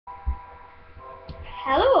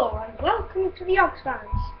Hello and welcome to the Oxfans.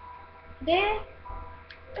 Today,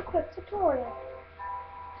 a quick tutorial.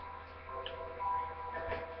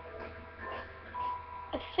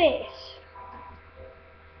 A face.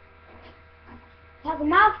 It has a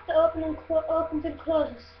mouth that opens and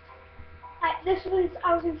closes.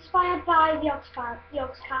 I was inspired by the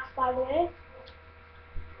Oxcast, by the way.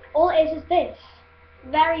 All it is this.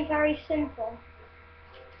 Very, very simple.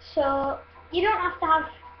 So, you don't have to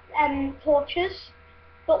have torches.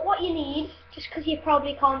 But what you need, just because you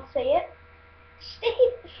probably can't see it,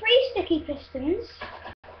 three sticky pistons.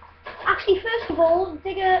 Actually, first of all,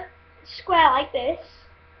 dig a square like this.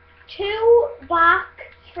 2 back,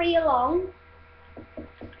 3 along.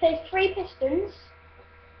 Place 3 pistons.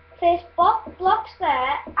 Place blocks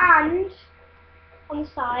there and on the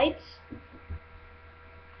sides.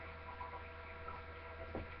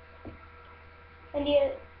 And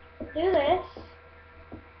you do this.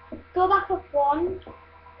 Go back up 1.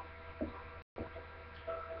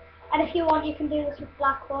 And if you want, you can do this with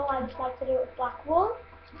black wool. I just like to do it with black wool.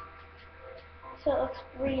 So it looks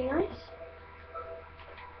really nice.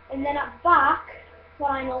 And then at back,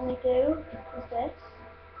 what I normally do is this.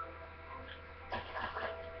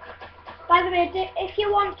 By the way, if you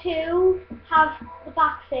want to have the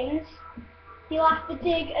back things, you'll have to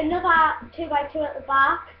dig another 2 by 2 at the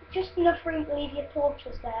back. Just enough room to leave your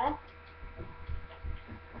torches there.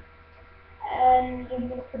 And I'm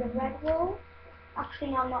going to put a red wool.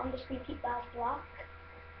 Actually, no, I'm not. I'm just going to keep that as black.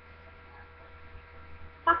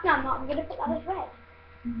 In fact, no, I'm not. I'm going to put that as red.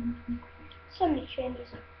 So many changes.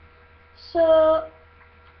 So,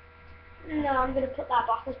 no, I'm going to put that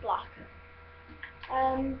back as black.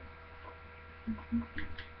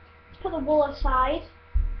 Put the wool aside.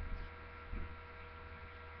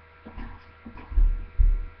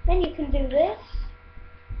 Then you can do this.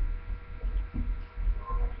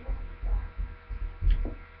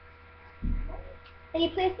 And you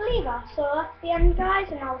place the lever. So that's the end, guys,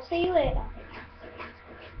 and I'll see you later.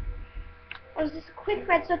 That was just a quick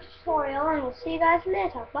redstone tutorial, and we'll see you guys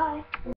later. Bye.